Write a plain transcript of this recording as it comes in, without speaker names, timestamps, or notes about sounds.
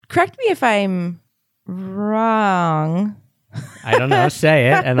correct me if I'm wrong. I don't know. Say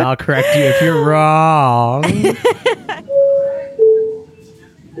it, and I'll correct you if you're wrong. This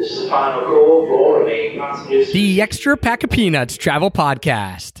is the final call for remaining passengers. The Extra Pack of Peanuts Travel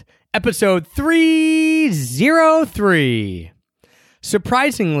Podcast, episode 303.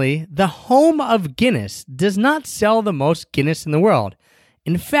 Surprisingly, the home of Guinness does not sell the most Guinness in the world.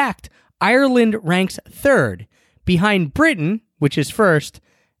 In fact, Ireland ranks third, behind Britain, which is first,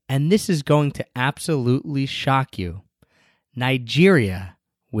 and this is going to absolutely shock you, Nigeria,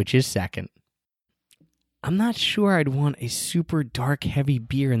 which is second. I'm not sure I'd want a super dark, heavy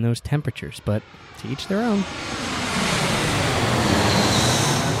beer in those temperatures, but to each their own.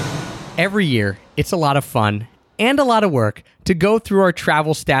 Every year, it's a lot of fun and a lot of work to go through our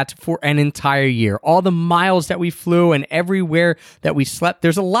travel stats for an entire year. All the miles that we flew and everywhere that we slept.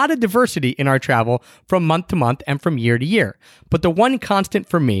 There's a lot of diversity in our travel from month to month and from year to year. But the one constant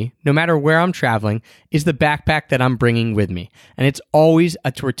for me, no matter where I'm traveling, is the backpack that I'm bringing with me. And it's always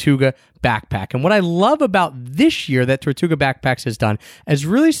a Tortuga backpack. And what I love about this year that Tortuga Backpacks has done is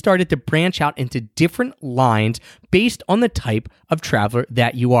really started to branch out into different lines based on the type of traveler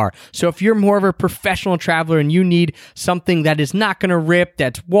that you are. So if you're more of a professional traveler and you need something that is not going to rip,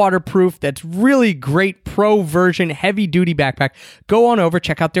 that's waterproof, that's really great pro version, heavy duty backpack, go on over,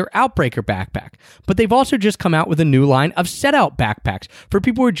 check out their Outbreaker backpack. But they've also just come out with a new line of set out backpacks for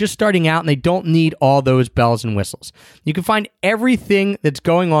people who are just starting out and they don't need all those bells and whistles. You can find everything that's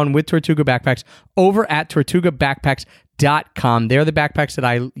going on with Tortuga Backpacks over at tortugabackpacks.com. They're the backpacks that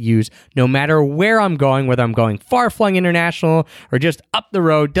I use no matter where I'm going, whether I'm going far-flung international or just up the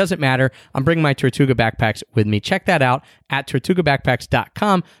road, doesn't matter. I'm bringing my Tortuga backpacks with me. Check that out at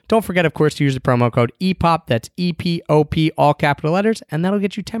tortugabackpacks.com. Don't forget, of course, to use the promo code EPOP, that's EPOP, all capital letters, and that'll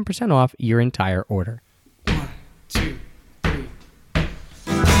get you 10% off your entire order. 1, 2, 3.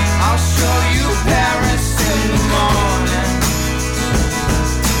 I'll show you Paris in the morning.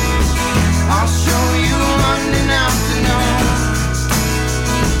 I'll show you London afternoon.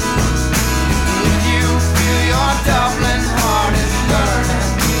 If you feel your Dublin heart is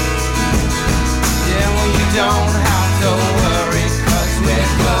burning, yeah, well, you don't have to worry, 'cause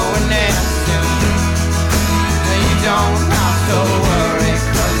we're going there soon. Yeah, you don't have to worry,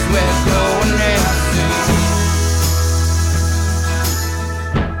 'cause we're going there soon.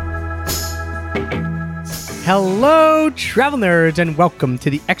 Hello, travel nerds, and welcome to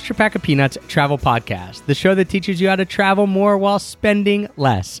the Extra Pack of Peanuts Travel Podcast, the show that teaches you how to travel more while spending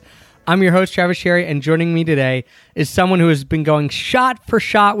less. I'm your host, Travis Sherry, and joining me today is someone who has been going shot for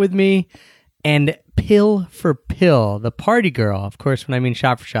shot with me and pill for pill, the party girl. Of course, when I mean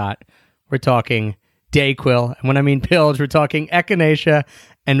shot for shot, we're talking Dayquil, and when I mean pills, we're talking echinacea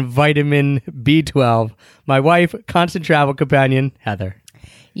and vitamin B12. My wife, constant travel companion, Heather.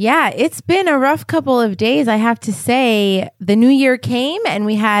 Yeah, it's been a rough couple of days, I have to say. The new year came and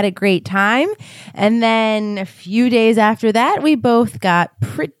we had a great time. And then a few days after that, we both got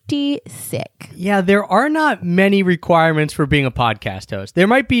pretty sick. Yeah, there are not many requirements for being a podcast host. There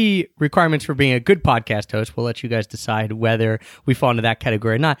might be requirements for being a good podcast host. We'll let you guys decide whether we fall into that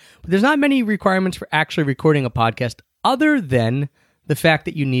category or not. But there's not many requirements for actually recording a podcast other than the fact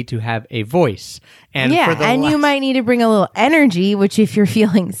that you need to have a voice. And you might need to bring a little energy, which if you're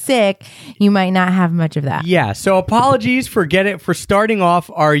feeling sick, you might not have much of that. Yeah, so apologies for starting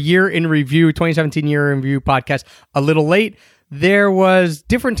off our year in review, 2017 year in review podcast a little late. There was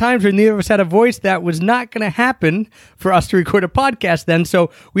different times where neither of us had a voice. That was not going to happen for us to record a podcast then. So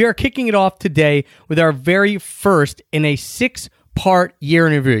we are kicking it off today with our very first in a 6-part year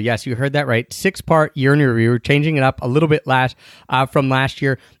in review. Yes, you heard that right. 6-part year in review. We're changing it up a little bit from last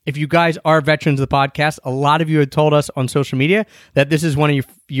year. If you guys are veterans of the podcast, a lot of you had told us on social media that this is one of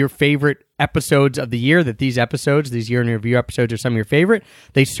your favorite episodes of the year, that these year in review episodes are some of your favorite.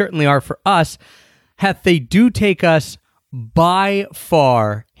 They certainly are for us. They do take us by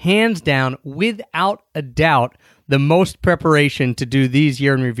far, hands down, without a doubt, the most preparation to do these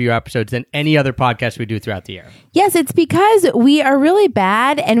year in review episodes than any other podcast we do throughout the year. Yes, it's because we are really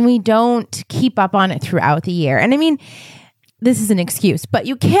bad and we don't keep up on it throughout the year. And I mean, this is an excuse, but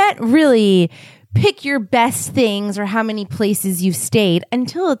you can't really pick your best things or how many places you've stayed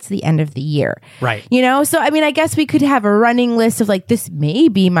until it's the end of the year. Right. You know, so I mean, I guess we could have a running list of like, this may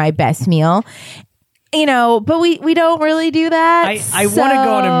be my best meal. You know, but we don't really do that. I want to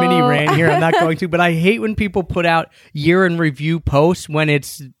go on a mini rant here. I'm not going to, but I hate when people put out year in review posts when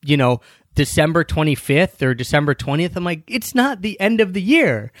it's, December 25th or December 20th. I'm like, it's not the end of the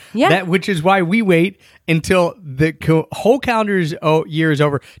year. Yeah. Which is why we wait until the whole calendar's year is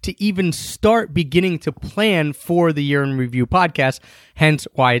over to even start beginning to plan for the year in review podcast. hence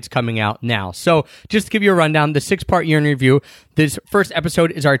why it's coming out now. So just to give you a rundown, the 6-part year in review, this first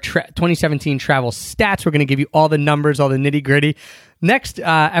episode is our 2017 travel stats. We're going to give you all the numbers, all the nitty gritty. Next,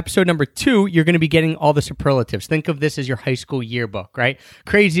 episode number 2, you're going to be getting all the superlatives. Think of this as your high school yearbook, right?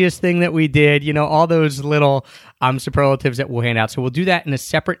 Craziest thing that we did, all those little superlatives that we'll hand out. So we'll do that in a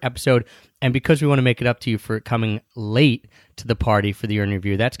separate episode. And because we want to make it up to you for coming late to the party for the year in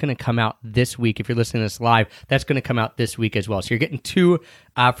review, that's going to come out this week. If you're listening to this live, that's going to come out this week as well. So you're getting 2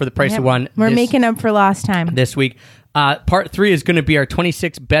 for the price of 1. We're making up for lost time this week. Part 3 is going to be our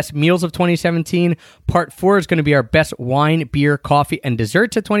 26 best meals of 2017. Part 4 is going to be our best wine, beer, coffee, and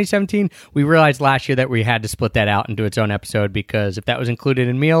desserts of 2017. We realized last year that we had to split that out and do its own episode because if that was included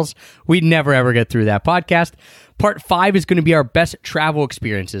in meals, we'd never, ever get through that podcast. Part 5 is going to be our best travel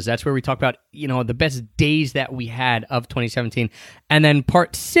experiences. That's where we talk about, the best days that we had of 2017. And then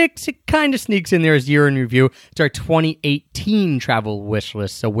part 6, it kind of sneaks in there as year in review. It's our 2018 travel wish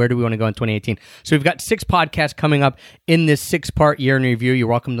list. So where do we want to go in 2018? So we've got 6 podcasts coming up in this 6-part year in review. You're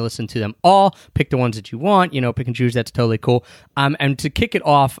welcome to listen to them all. Pick the ones that you want, pick and choose. That's totally cool. And to kick it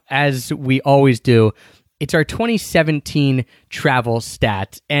off, as we always do, it's our 2017 travel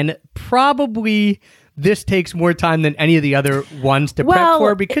stats. And probably this takes more time than any of the other ones to prep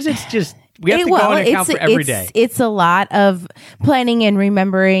for because it's just, we have to go and account for every day. It's a lot of planning and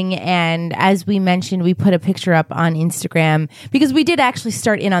remembering. And as we mentioned, we put a picture up on Instagram because we did actually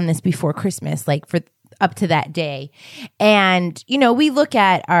start in on this before Christmas, like for up to that day. And, we look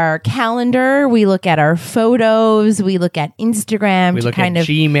at our calendar, we look at our photos, we look at Instagram. We look at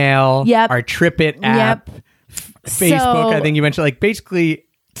Gmail, our TripIt app, Facebook, I think you mentioned, basically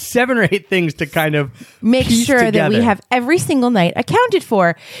 7 or 8 things to kind of make sure together. That we have every single night accounted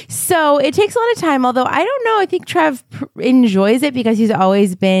for. So it takes a lot of time, although I don't know. I think Trev enjoys it because he's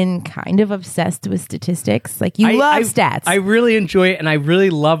always been kind of obsessed with statistics. Like you love stats. I really enjoy it, and I really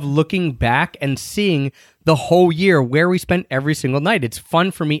love looking back and seeing the whole year where we spent every single night. It's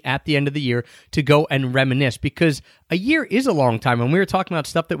fun for me at the end of the year to go and reminisce because a year is a long time. When we were talking about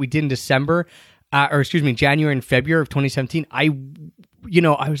stuff that we did in January and February of 2017, I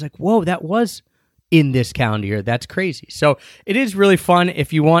was like, whoa, that was in this calendar year. That's crazy. So it is really fun.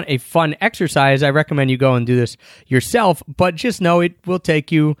 If you want a fun exercise, I recommend you go and do this yourself, but just know it will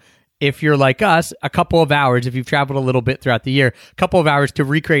take you, if you're like us, a couple of hours, if you've traveled a little bit throughout the year, a couple of hours to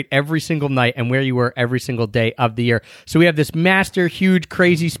recreate every single night and where you were every single day of the year. So we have this master, huge,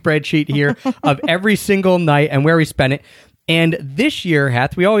 crazy spreadsheet here of every single night and where we spent it. And this year,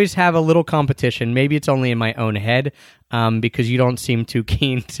 Heth, we always have a little competition. Maybe it's only in my own head because you don't seem too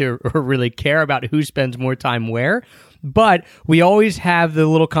keen to or really care about who spends more time where. But we always have the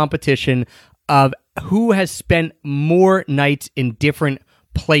little competition of who has spent more nights in different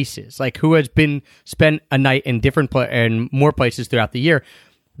places, like who has spent a night in and more places throughout the year.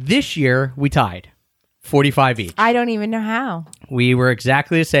 This year, we tied. 45 each. I don't even know how. We were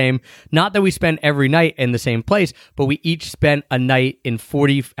exactly the same. Not that we spent every night in the same place, but we each spent at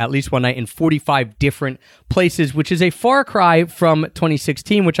least one night in 45 different places, which is a far cry from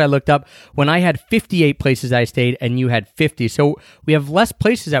 2016, which I looked up when I had 58 places I stayed and you had 50. So we have less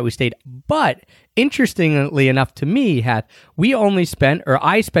places that we stayed. But interestingly enough to me,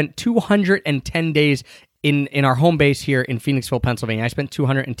 I spent 210 days in our home base here in Phoenixville, Pennsylvania. I spent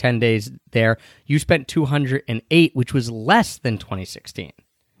 210 days there. You spent 208, which was less than 2016.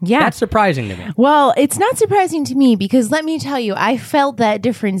 Yeah. That's surprising to me. Well, it's not surprising to me because let me tell you, I felt that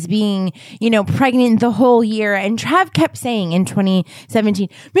difference being, pregnant the whole year. And Trav kept saying in 2017,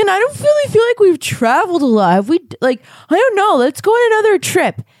 man, I don't really feel like we've traveled a lot. I don't know, let's go on another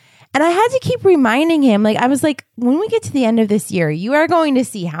trip. And I had to keep reminding him, I was like, when we get to the end of this year, you are going to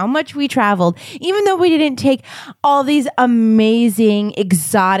see how much we traveled, even though we didn't take all these amazing,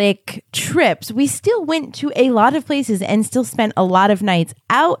 exotic trips. We still went to a lot of places and still spent a lot of nights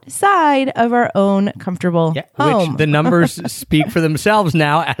outside of our own comfortable home. Which the numbers speak for themselves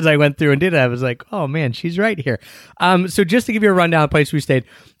now. As I went through and did it, I was like, oh man, she's right here. So just to give you a rundown of the place we stayed,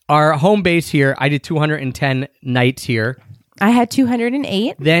 our home base here, I did 210 nights here. I had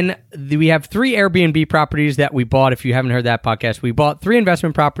 208. Then we have 3 Airbnb properties that we bought. If you haven't heard that podcast, we bought 3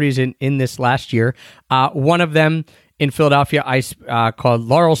 investment properties in this last year. One of them in Philadelphia, called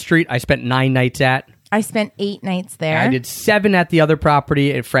Laurel Street. I spent 9 nights at. I spent 8 nights there. I did 7 at the other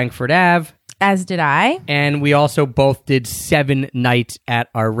property at Frankfurt Ave. As did I. And we also both did 7 nights at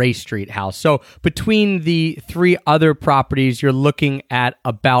our Ray Street house. So between the 3 other properties, you're looking at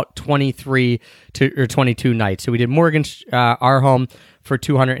about 23 or 22 nights. So we did Morgan's, our home, for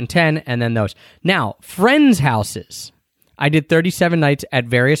 210, and then those. Now, friends' houses. I did 37 nights at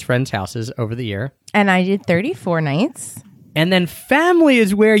various friends' houses over the year. And I did 34 nights. And then family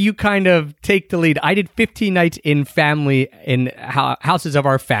is where you kind of take the lead. I did 15 nights in family, in houses of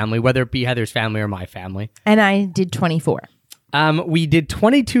our family, whether it be Heather's family or my family. And I did 24. We did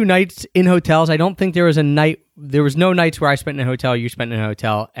 22 nights in hotels. I don't think there was no nights where I spent in a hotel, you spent in a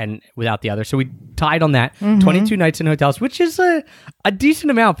hotel, and without the other. So we tied on that. 22 nights in hotels, which is a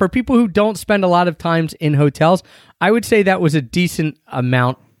decent amount. For people who don't spend a lot of times in hotels, I would say that was a decent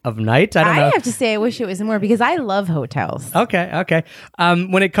amount of nights. I don't know. I have to say I wish it was more because I love hotels. Okay.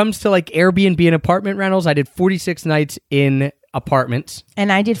 When it comes to like Airbnb and apartment rentals, I did 46 nights in apartments.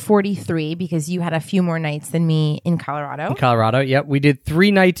 And I did 43 because you had a few more nights than me in Colorado. In Colorado, yep. We did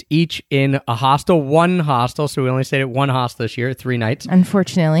 3 nights each in a hostel, one hostel. So we only stayed at one hostel this year, 3 nights.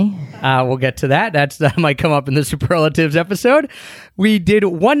 Unfortunately. We'll get to that. That might come up in the superlatives episode. We did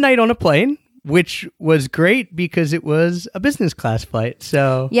 1 night on a plane, which was great because it was a business class flight.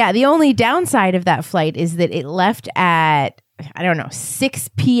 So yeah, the only downside of that flight is that it left at, I don't know, 6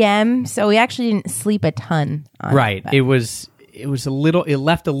 p.m. So we actually didn't sleep a ton on right. it. It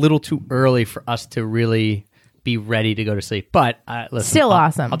left a little too early for us to really be ready to go to sleep. But listen, still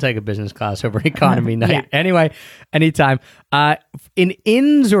awesome. I'll take a business class over economy night. Yeah. Anyway, anytime. In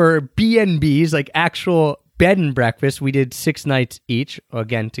inns or B&Bs, like actual bed and breakfast, we did 6 nights each,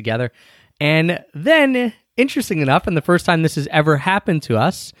 again, together. And then, interesting enough, and the first time this has ever happened to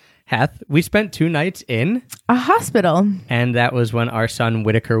us, Heth, we spent 2 nights in a hospital. And that was when our son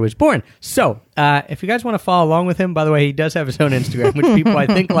Whitaker was born. So, if you guys want to follow along with him, by the way, he does have his own Instagram, which people I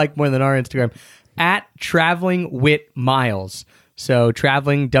think like more than our Instagram, at Traveling Whit Miles. So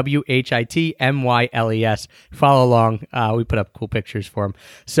traveling, WHITMYLES. Follow along. We put up cool pictures for him.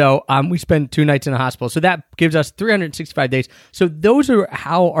 So we spent 2 nights in a hospital. So that gives us 365 days. So those are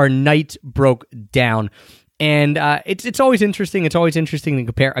how our nights broke down. And it's always interesting. It's always interesting to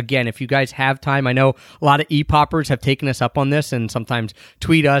compare. Again, if you guys have time, I know a lot of e-poppers have taken us up on this and sometimes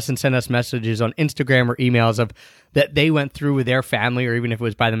tweet us and send us messages on Instagram or emails of that they went through with their family or even if it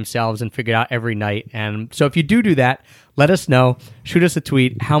was by themselves and figured out every night. And so if you do that, let us know. Shoot us a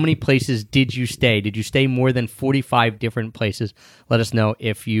tweet. How many places did you stay? Did you stay more than 45 different places? Let us know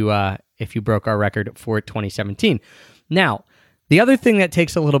if you broke our record for 2017. Now, the other thing that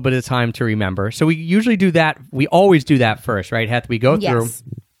takes a little bit of time to remember, so we usually do that, we always do that first, right, Heth? We go through,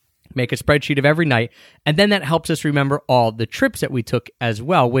 make a spreadsheet of every night, and then that helps us remember all the trips that we took as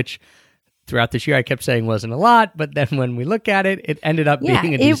well, which throughout this year I kept saying wasn't a lot, but then when we look at it, it ended up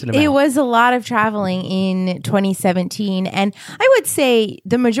being a decent amount. It was a lot of traveling in 2017, and I would say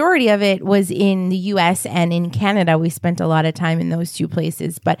the majority of it was in the U.S. and in Canada. We spent a lot of time in those 2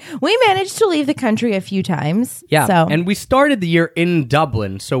 places, but we managed to leave the country a few times. Yeah, and we started the year in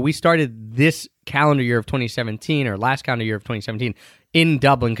Dublin, so we started this calendar year of 2017, or last calendar year of 2017, in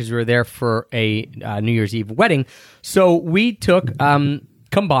Dublin because we were there for a New Year's Eve wedding. So we took,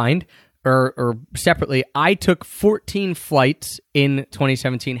 combined, or separately, I took 14 flights in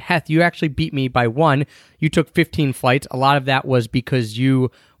 2017. Heth, you actually beat me by 1. You took 15 flights. A lot of that was because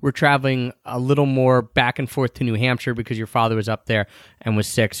you were traveling a little more back and forth to New Hampshire because your father was up there and was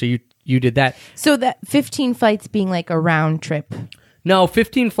sick. So you did that. So that 15 flights being like a round trip. No,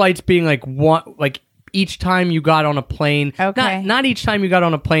 15 flights being like one, like each time you got on a plane. Okay. Not each time you got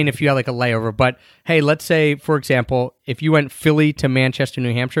on a plane if you had like a layover, but hey, let's say, for example, if you went Philly to Manchester,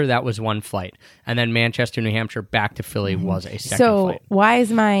 New Hampshire, that was 1 flight. And then Manchester, New Hampshire back to Philly was a second flight. So why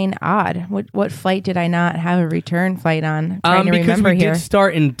is mine odd? What flight did I not have a return flight on? I'm trying to because remember we here. did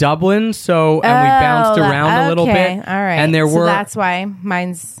start in Dublin, and we bounced around a little bit. All right. And so that's why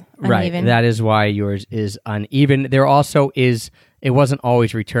mine's uneven. Right. That is why yours is uneven. There also is, it wasn't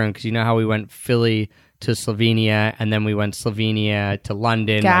always return because you know how we went Philly to Slovenia, and then we went Slovenia to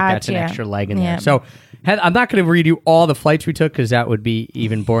London. Gotcha. Like that's an extra leg in there. So I'm not going to read you all the flights we took because that would be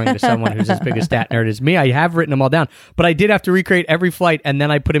even boring to someone who's as big a stat nerd as me. I have written them all down, but I did have to recreate every flight, and then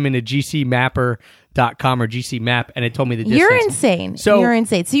I put them into gcmapper.com or GCMap, and it told me the distance. You're insane. You're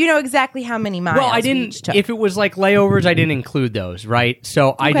insane. So you know exactly how many miles. Well, I we didn't. each took. If it was like layovers, I didn't include those, right?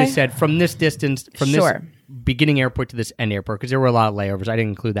 So I just said from this distance, from this beginning airport to this end airport, because there were a lot of layovers. I didn't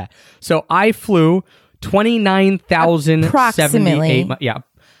include that. So I flew 29,078. Yeah,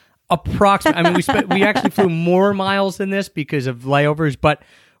 approximately. I mean, we actually flew more miles than this because of layovers, but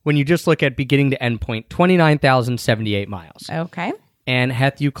when you just look at beginning to end point, 29,078 miles. Okay. And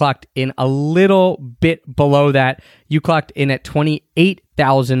Heth, you clocked in a little bit below that. You clocked in at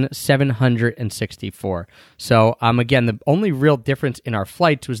 28,764. So, again, the only real difference in our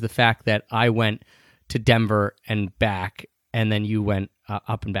flights was the fact that I went to Denver and back, and then you went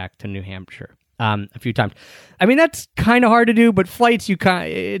up and back to New Hampshire a few times. I mean, that's kind of hard to do, but flights,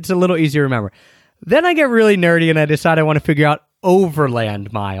 it's a little easier to remember. Then I get really nerdy and I decide I want to figure out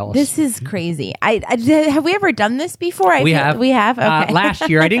overland miles. This is crazy. Have we ever done this before? We have. We have? Okay. Last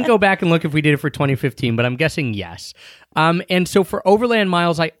year. I didn't go back and look if we did it for 2015, but I'm guessing yes. And so for overland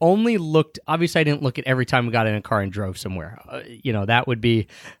miles, I only looked, obviously I didn't look at every time we got in a car and drove somewhere. That would be,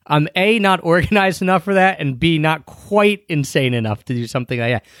 A, not organized enough for that, and B, not quite insane enough to do something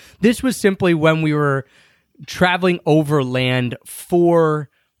like that. This was simply when we were traveling overland for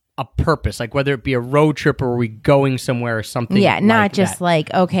a purpose, like whether it be a road trip or are we going somewhere or something. Yeah, not like just that.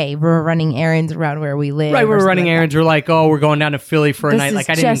 like, okay, we're running errands around where we live. Right, we're running like errands. We're like, oh, we're going down to Philly for a This night. is Like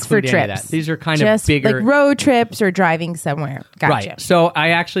I didn't just for include any of trips. that. These are kind just of bigger, like road trips or driving somewhere. Gotcha. Right. So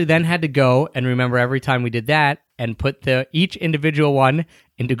I actually then had to go and remember every time we did that and put each individual one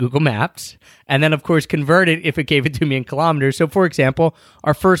into Google Maps, and then of course convert it if it gave it to me in kilometers. So for example,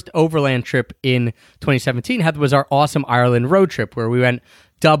 our first overland trip in 2017 was our awesome Ireland road trip where we went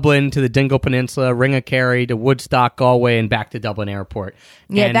Dublin to the Dingle Peninsula, Ringakerry to Woodstock, Galway, and back to Dublin Airport.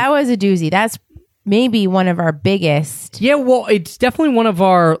 Yeah, And that was a doozy. That's maybe one of our biggest. yeah, well, it's definitely one of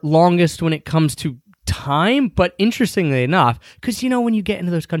our longest when it comes to time, but interestingly enough, because when you get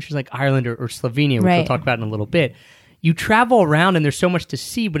into those countries like Ireland or Slovenia, which we'll Right. talk about in a little bit, you travel around and there's so much to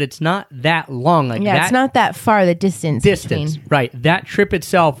see, but it's not that long. Like Yeah, that it's not that far, the distance. Between. right? That trip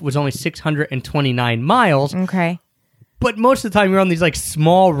itself was only 629 miles, Okay. but most of the time you're on these like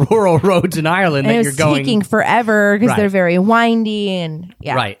small rural roads in Ireland And that it you're was going. taking forever because Right. they're very windy and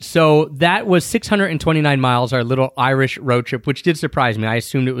yeah. Right. So that was 629 miles, our little Irish road trip, which did surprise me. I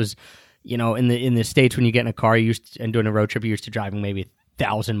assumed it was, in the States when you get in a car and doing a road trip, you're used to driving maybe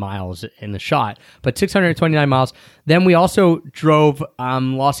 1,000 miles in the shot, but 629 miles. Then we also drove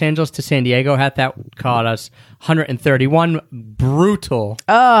Los Angeles to San Diego. That caught us 131 brutal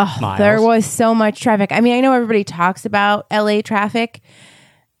miles. There was so much traffic. I mean, I know everybody talks about LA traffic.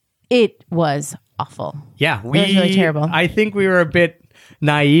 It was awful. Yeah, It was really terrible. I think we were a bit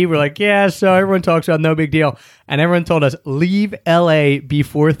naive. We're like, yeah, so everyone talks about no big deal. And everyone told us, leave LA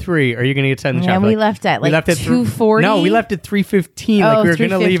before 3 or you're going to get sent in the Yeah, traffic. we left at like 2:40. No, we left at 3:15. Oh, Like we were going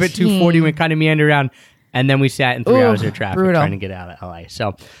to leave at 2:40. 3:15. We kind of meandered around. And then we sat in 3 Ooh, hours of traffic brutal. trying to get out of LA.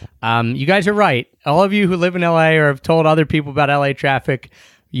 So you guys are right. All of you who live in LA or have told other people about LA traffic,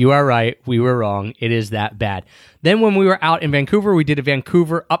 you are right. We were wrong. It is that bad. Then when we were out in Vancouver, we did a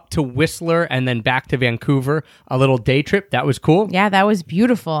Vancouver up to Whistler and then back to Vancouver, a little day trip. That was cool. Yeah, that was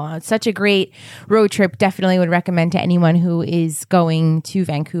beautiful. It's such a great road trip. Definitely would recommend to anyone who is going to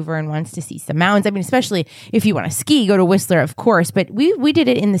Vancouver and wants to see some mountains. I mean, especially if you want to ski, go to Whistler, of course. But we did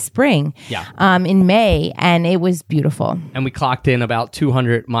it in the spring, in May, and it was beautiful. And we clocked in about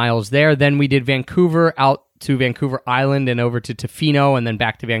 200 miles there. Then we did Vancouver out to Vancouver Island and over to Tofino and then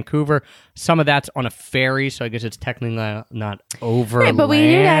back to Vancouver. Some of that's on a ferry, so I guess it's technically not overland. Right, but we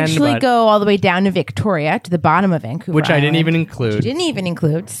did actually go all the way down to Victoria, to the bottom of Vancouver which I didn't Island, even which include. you didn't even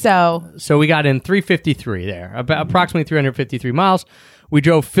include. So So we got in 353 there, about approximately 353 miles. We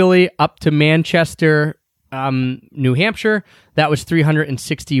drove Philly up to Manchester, New Hampshire. That was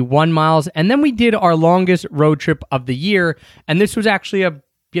 361 miles. And then we did our longest road trip of the year. And this was actually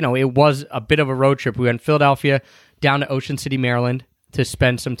it was a bit of a road trip. We went Philadelphia down to Ocean City, Maryland to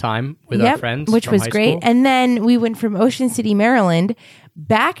spend some time with our friends. which from was high great. school. And then we went from Ocean City, Maryland,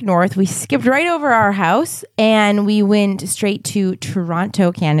 back north. We skipped right over our house and we went straight to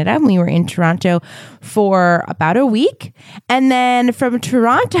Toronto, Canada. We were in Toronto for about a week. And then from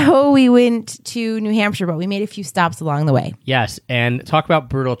Toronto, we went to New Hampshire, but we made a few stops along the way. Yes, and talk about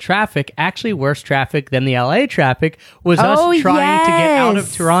brutal traffic. Actually, worse traffic than the LA traffic was us Oh, trying to get out of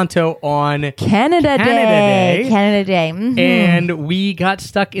yes. Toronto on Canada Day. Day. Canada Day. Mhm. And we got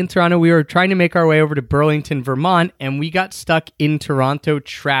stuck in Toronto. We were trying to make our way over to Burlington, Vermont, and we got stuck in Toronto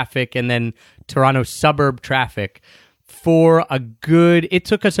traffic and then Toronto suburb traffic for it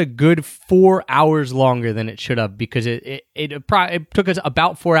took us a good 4 hours longer than it should have because it took us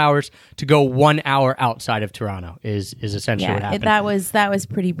about 4 hours to go 1 hour outside of Toronto is essentially what happened. that was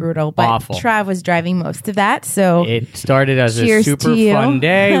pretty brutal. But Awful. Trav was driving most of that, so It started as a Cheers super to you. fun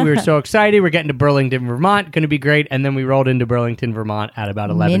day. We were so excited. We're getting to Burlington, Vermont. Going to be great. And then we rolled into Burlington, Vermont at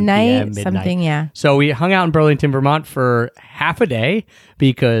about 11 p.m. midnight. something, yeah. So we hung out in Burlington, Vermont for half a day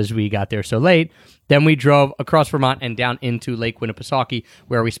because we got there so late. Then we drove across Vermont and down into Lake Winnipesaukee,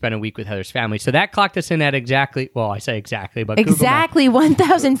 where we spent a week with Heather's family. So that clocked us in at I say exactly, but Google Maps- Exactly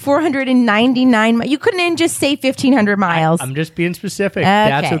 1,499. You couldn't even just say 1,500 miles. I'm just being specific.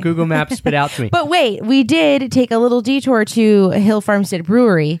 That's Okay. what Google Maps spit out to me. But wait, we did take a little detour to Hill Farmstead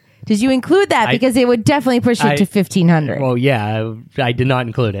Brewery. Did you include that? Because it would definitely push it to 1,500. Well, yeah, I did not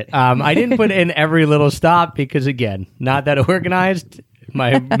include it. I didn't put in every little stop because, again, not that organized.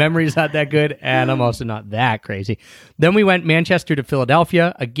 My memory's not that good, and I'm also not that crazy. Then we went Manchester to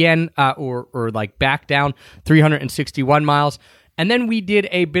Philadelphia again, or like back down 361 miles. And then we did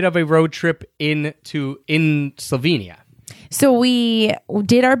a bit of a road trip in Slovenia. So we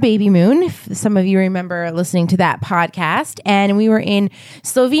did our baby moon. If some of you remember listening to that podcast, and we were in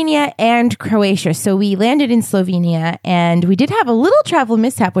Slovenia and Croatia. So we landed in Slovenia, and we did have a little travel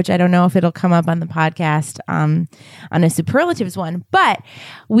mishap, which I don't know if it'll come up on the podcast on a superlatives one, but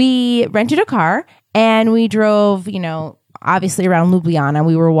we rented a car and we drove, obviously around Ljubljana.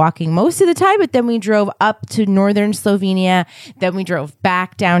 We were walking most of the time, but then we drove up to northern Slovenia. Then we drove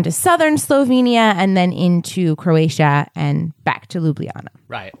back down to southern Slovenia and then into Croatia and back to Ljubljana.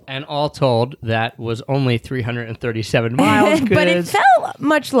 Right. And all told, that was only 337 miles. But it felt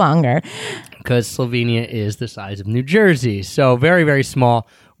much longer. Because Slovenia is the size of New Jersey. So very, very small.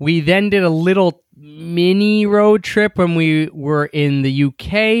 We then did a little mini road trip when we were in the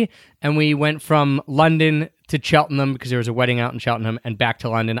UK, and we went from London to Cheltenham because there was a wedding out in Cheltenham, and back to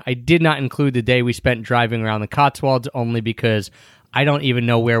London. I did not include the day we spent driving around the Cotswolds, only because I don't even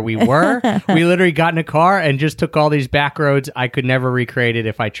know where we were. We literally got in a car and just took all these back roads. I could never recreate it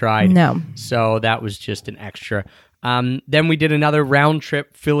if I tried. No. So that was just an extra. Then we did another round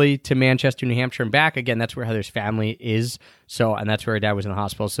trip, Philly to Manchester, New Hampshire, and back. Again, that's where Heather's family is. And that's where her dad was in the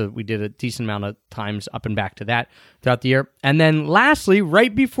hospital. So we did a decent amount of times up and back to that throughout the year. And then lastly,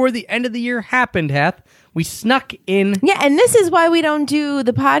 right before the end of the year happened, Heth, we snuck in. Yeah, and this is why we don't do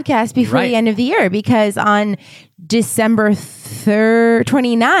the podcast before the end of the year, because on December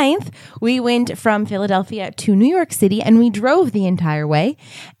 29th, we went from Philadelphia to New York City, and we drove the entire way,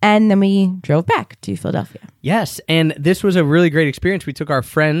 and then we drove back to Philadelphia. Yes, and this was a really great experience. We took our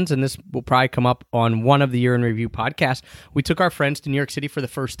friends, and this will probably come up on one of the Year in Review podcasts. We took our friends to New York City for the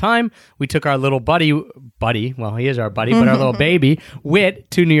first time. We took our little buddy, well, he is our buddy, but our little baby,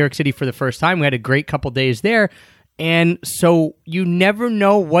 Whit, to New York City for the first time. We had a great couple days there. And so you never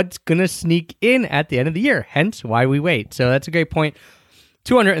know what's going to sneak in at the end of the year, hence why we wait. So that's a great point.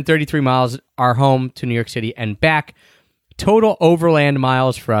 233 miles, our home to New York City and back. Total overland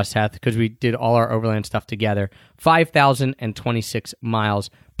miles for us, Heth, because we did all our overland stuff together, 5,026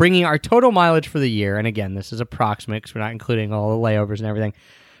 miles, bringing our total mileage for the year, and again, this is approximate because we're not including all the layovers and everything.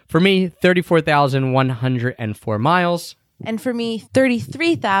 For me, 34,104 miles. And for me,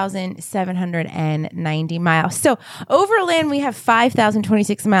 33,790 miles. So overland, we have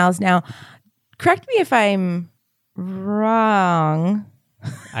 5,026 miles. Now, correct me if I'm wrong.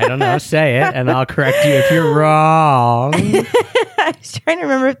 I don't know. Say it, and I'll correct you if you're wrong. I was trying to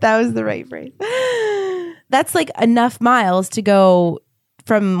remember if that was the right phrase. That's like enough miles to go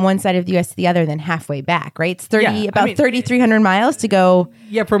from one side of the U.S. to the other, then halfway back, right? It's 3,300 miles to go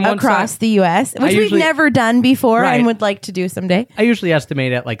from one across side, the U.S., which we've never done before and would like to do someday. I usually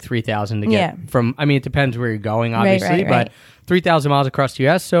estimate at like 3,000 to get from, it depends where you're going, obviously, but 3,000 miles across the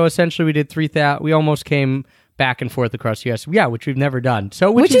U.S. So essentially we did 3,000, we almost came back and forth across the U.S., which we've never done.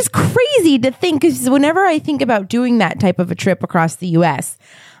 So which is crazy to think, because whenever I think about doing that type of a trip across the U.S.,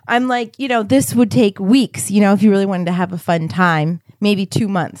 I'm like, this would take weeks, if you really wanted to have a fun time, maybe 2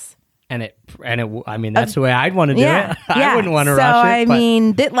 months. And that's the way I'd want to do it. I wouldn't want to rush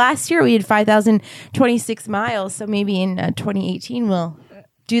it. Last year we had 5,026 miles. So maybe in 2018 we'll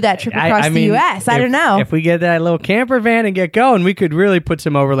do that trip across the U.S. I don't know. If we get that little camper van and get going, we could really put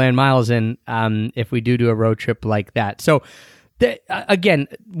some overland miles in if we do a road trip like that. So again,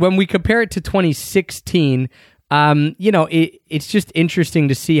 when we compare it to 2016, it's just interesting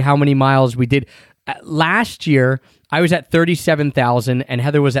to see how many miles we did. Last year, I was at 37,000 and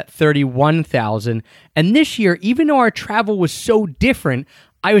Heather was at 31,000. And this year, even though our travel was so different,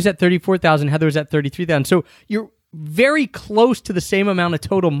 I was at 34,000, Heather was at 33,000. So you're very close to the same amount of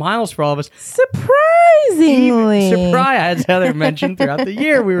total miles for all of us. Surprisingly. Surprise, as Heather mentioned throughout the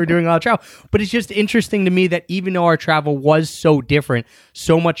year, we were doing a lot of travel. But it's just interesting to me that even though our travel was so different,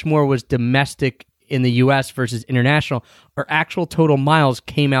 so much more was domestic in the U.S. versus international, our actual total miles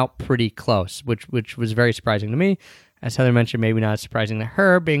came out pretty close, which was very surprising to me. As Heather mentioned, maybe not surprising to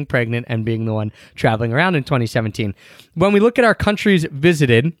her, being pregnant and being the one traveling around in 2017. When we look at our countries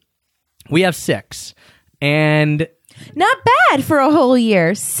visited, we have 6. And not bad for a whole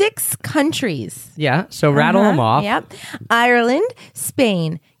year. 6 countries. Yeah, so rattle them off. Yep. Ireland,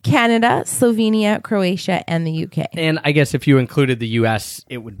 Spain, Canada, Slovenia, Croatia, and the UK. And I guess if you included the US,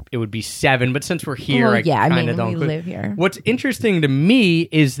 it would be 7. But since we're here, I kind of don't. We live here. What's interesting to me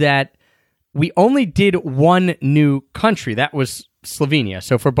is that we only did one new country. That was Slovenia.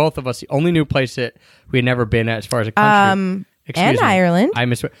 So for both of us, the only new place that we had never been as far as a country. And Ireland.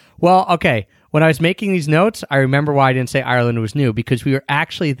 Well, okay. when I was making these notes, I remember why I didn't say Ireland was new, because we were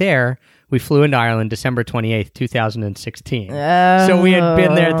actually there. We flew into Ireland December 28th, 2016. So we had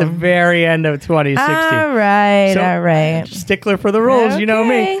been there at the very end of 2016. All right, So, all right. Stickler for the rules, you know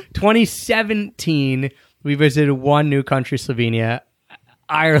me. Okay. 2017, we visited one new country, Slovenia.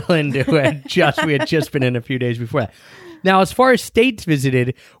 Ireland, we had just been in a few days before that. Now, as far as states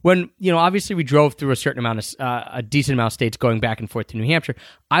visited, when, obviously we drove through a certain amount of, a decent amount of states going back and forth to New Hampshire,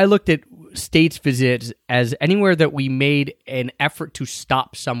 I looked at states visits as anywhere that we made an effort to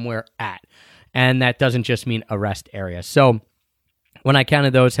stop somewhere at. And that doesn't just mean a rest area. So when I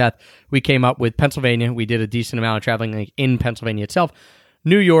counted those, Heath, we came up with Pennsylvania. We did a decent amount of traveling in Pennsylvania itself.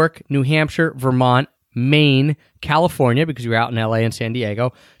 New York, New Hampshire, Vermont, Maine, California, because we were out in LA and San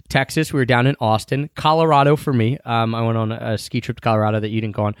Diego, Texas, we were down in Austin, Colorado for me. I went on a ski trip to Colorado that you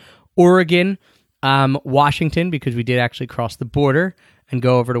didn't go on. Oregon, Washington, because we did actually cross the border and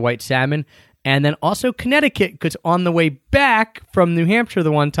go over to White Salmon. And then also Connecticut, because on the way back from New Hampshire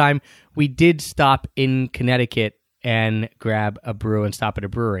the one time, we did stop in Connecticut and grab a brew and stop at a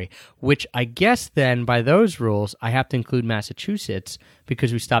brewery, which I guess then by those rules, I have to include Massachusetts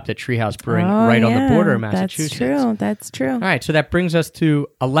because we stopped at Treehouse Brewing right on the border of Massachusetts. That's true. All right, so that brings us to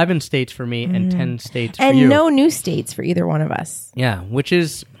 11 states for me and 10 states for And you. no new states for either one of us. Yeah, which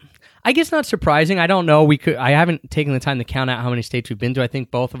is, I guess, not surprising. I don't know. I haven't taken the time to count out how many states we've been to. I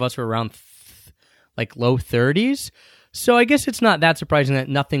think both of us were around low 30s. So I guess it's not that surprising that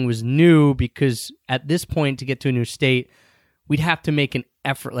nothing was new, because at this point, to get to a new state, we'd have to make an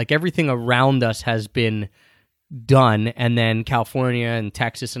effort. Like, everything around us has been done, and then California and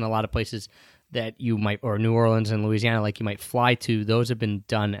Texas and a lot of places that you might, or New Orleans and Louisiana, like you might fly to, those have been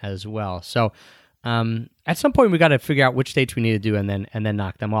done as well. So at some point, we got to figure out which states we need to do and then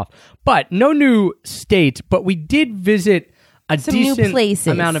knock them off. But no new states, but we did visit Some new decent places.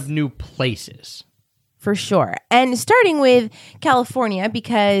 amount of new places. For sure. And starting with California,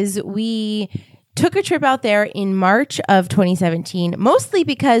 because we took a trip out there in March of 2017, mostly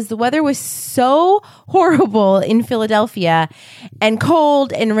because the weather was so horrible in Philadelphia and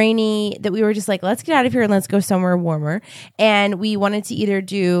cold and rainy that we were just like, let's get out of here and let's go somewhere warmer. And we wanted to either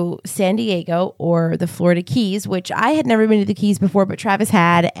do San Diego or the Florida Keys, which I had never been to the Keys before, but Travis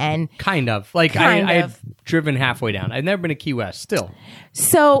had. And Kind of. Like, I've driven halfway down. I've never been to Key West, still.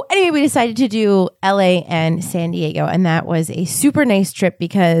 So anyway, we decided to do LA and San Diego, and that was a super nice trip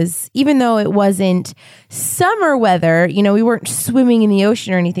because even though it wasn't summer weather, we weren't swimming in the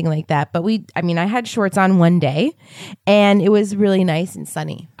ocean or anything like that, but I had shorts on one day and it was really nice and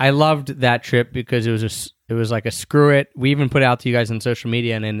sunny. I loved that trip because it was like a screw it. We even put it out to you guys on social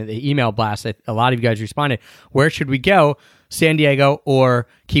media and in the email blast. A lot of you guys responded, where should we go? San Diego or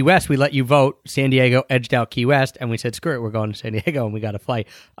Key West? We let you vote. San Diego edged out Key West, and we said, screw it, we're going to San Diego, and we got a flight,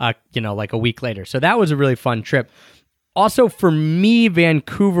 like a week later. So that was a really fun trip. Also, for me,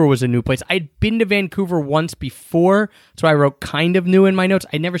 Vancouver was a new place. I'd been to Vancouver once before, so I wrote kind of new in my notes.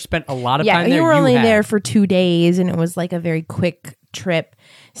 I never spent a lot of time there. You were only had. there for 2 days, and it was like a very quick trip.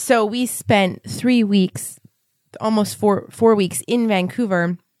 So we spent 3 weeks, almost four weeks in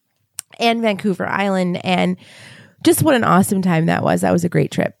Vancouver and Vancouver Island, and just what an awesome time that was. That was a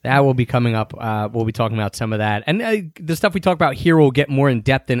great trip. That will be coming up. We'll be talking about some of that. And the stuff we talk about here will get more in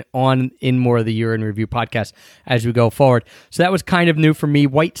depth in more of the Year in Review podcast as we go forward. So that was kind of new for me.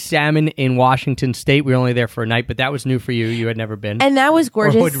 White Salmon in Washington State. We were only there for a night, but that was new for you. You had never been. And that was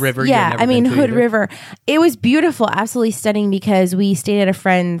gorgeous. Or Hood River. Yeah, Hood either. River. It was beautiful, absolutely stunning, because we stayed at a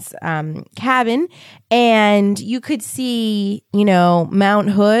friend's cabin, and you could see, Mount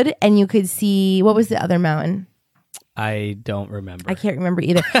Hood, and you could see, what was the other mountain? I don't remember. I can't remember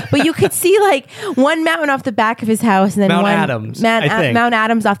either. But you could see like one mountain off the back of his house, and then Mount one Adams, Mount I think.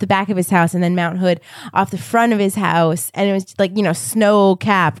 Adams off the back of his house, and then Mount Hood off the front of his house. And it was like, snow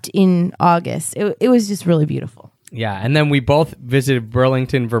capped in August. It was just really beautiful. Yeah, and then we both visited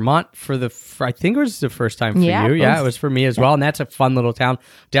Burlington, Vermont I think it was the first time for you. Yeah, it was for me as well. And that's a fun little town.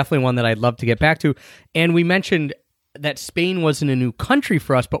 Definitely one that I'd love to get back to. And we mentioned that Spain wasn't a new country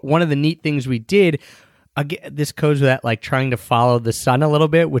for us, but one of the neat things we did, again, this goes with that, like trying to follow the sun a little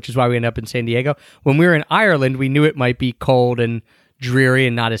bit, which is why we ended up in San Diego. When we were in Ireland, we knew it might be cold and dreary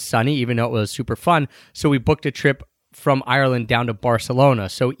and not as sunny, even though it was super fun. So we booked a trip from Ireland down to Barcelona.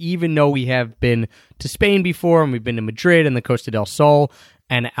 So even though we have been to Spain before, and we've been to Madrid and the Costa del Sol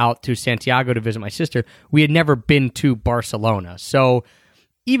and out to Santiago to visit my sister, we had never been to Barcelona. So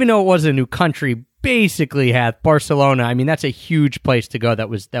even though it was a new country, basically had Barcelona. I mean, that's a huge place to go. That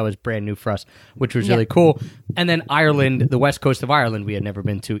was brand new for us, which was really cool. And then Ireland, the west coast of Ireland, we had never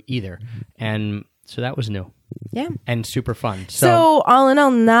been to either. And so that was new. Yeah. and super fun. So all in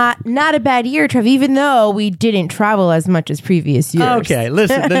all, not a bad year, Trev, even though we didn't travel as much as previous years. Okay,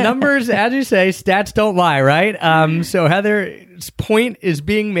 listen, the numbers, as you say, stats don't lie, right? So Heather's point is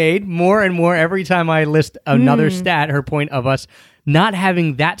being made more and more every time I list another stat, her point of us not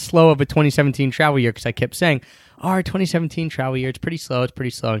having that slow of a 2017 travel year, because I kept saying, our 2017 travel year, it's pretty slow.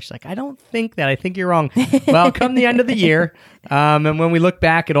 And she's like, I don't think that. I think you're wrong. Well, come the end of the year, and when we look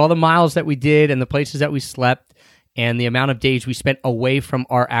back at all the miles that we did and the places that we slept, and the amount of days we spent away from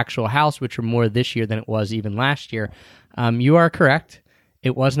our actual house, which are more this year than it was even last year, you are correct.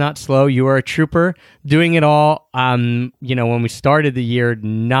 It was not slow. You are a trooper doing it all. When we started the year,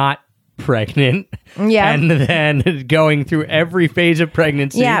 not pregnant. Yeah. And then going through every phase of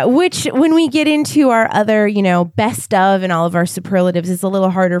pregnancy. Yeah, which when we get into our other, best of and all of our superlatives is a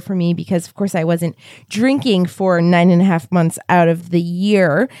little harder for me because, of course, I wasn't drinking for 9.5 months out of the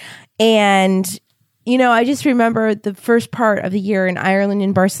year. And I just remember the first part of the year in Ireland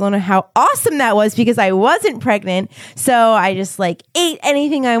and Barcelona, how awesome that was because I wasn't pregnant. So I just ate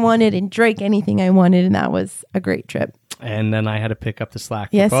anything I wanted and drank anything I wanted. And that was a great trip. And then I had to pick up the slack.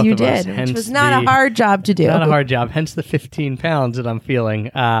 Yes, both you of us, did, which was not a hard job to do. Not a hard job. Hence the 15 pounds that I'm feeling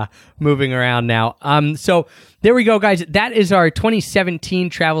moving around now. So there we go, guys. That is our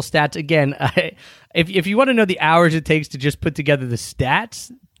 2017 travel stats. Again, if you want to know the hours it takes to just put together the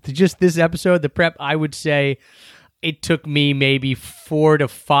stats, to just this episode, the prep, I would say it took me maybe 4 to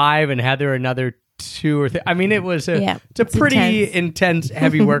 5 and Heather another 2 or 3. I mean, it's a pretty intense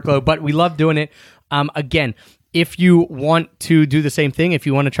heavy workload, but we love doing it. Again, if you want to do the same thing, if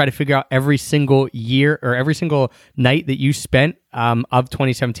you want to try to figure out every single year or every single night that you spent of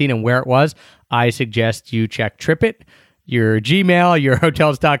 2017 and where it was, I suggest you check TripIt, your Gmail, your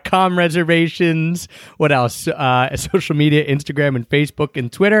Hotels.com reservations, what else? Social media, Instagram and Facebook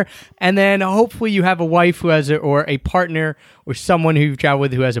and Twitter. And then hopefully you have a wife who has or a partner or someone who you've traveled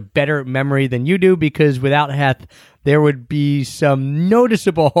with who has a better memory than you do, because without Heth, there would be some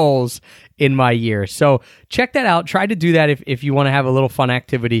noticeable holes in my year. So check that out. Try to do that if you want to have a little fun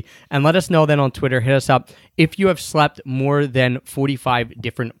activity. And let us know then on Twitter. Hit us up if you have slept more than 45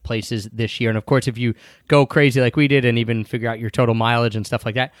 different places this year. And of course, if you go crazy like we did and even figure out your total mileage and stuff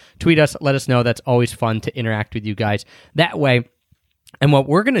like that, tweet us. Let us know. That's always fun to interact with you guys that way. And what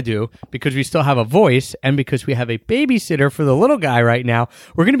we're going to do, because we still have a voice and because we have a babysitter for the little guy right now,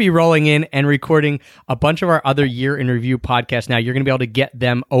 we're going to be rolling in and recording a bunch of our other year in review podcasts. Now, you're going to be able to get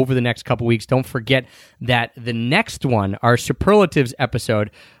them over the next couple weeks. Don't forget that the next one, our superlatives episode,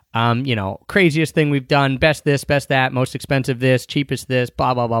 craziest thing we've done, best this, best that, most expensive this, cheapest this,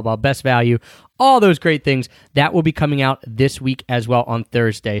 blah, blah, blah, blah, best value, all those great things. That will be coming out this week as well on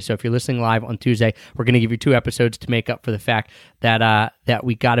Thursday. So if you're listening live on Tuesday, we're going to give you 2 episodes to make up for the fact that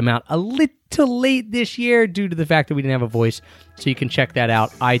we got them out a little late this year due to the fact that we didn't have a voice. So you can check that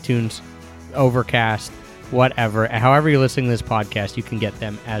out, iTunes, Overcast, whatever. However you're listening to this podcast, you can get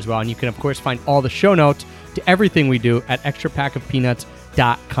them as well. And you can, of course, find all the show notes to everything we do at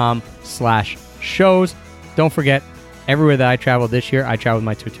extrapackofpeanuts.com/shows. Don't forget, everywhere that I traveled this year, I traveled with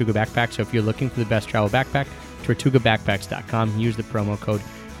my Tortuga backpack. So if you're looking for the best travel backpack, tortugabackpacks.com. Use the promo code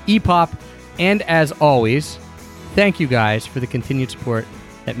EPOP. And as always, thank you guys for the continued support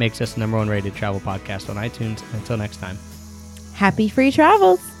that makes us the #1 rated travel podcast on iTunes. Until next time. Happy free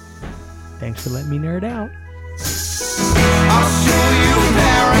travels. Thanks for letting me nerd out. I'll show you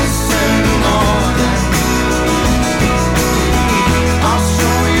Paris.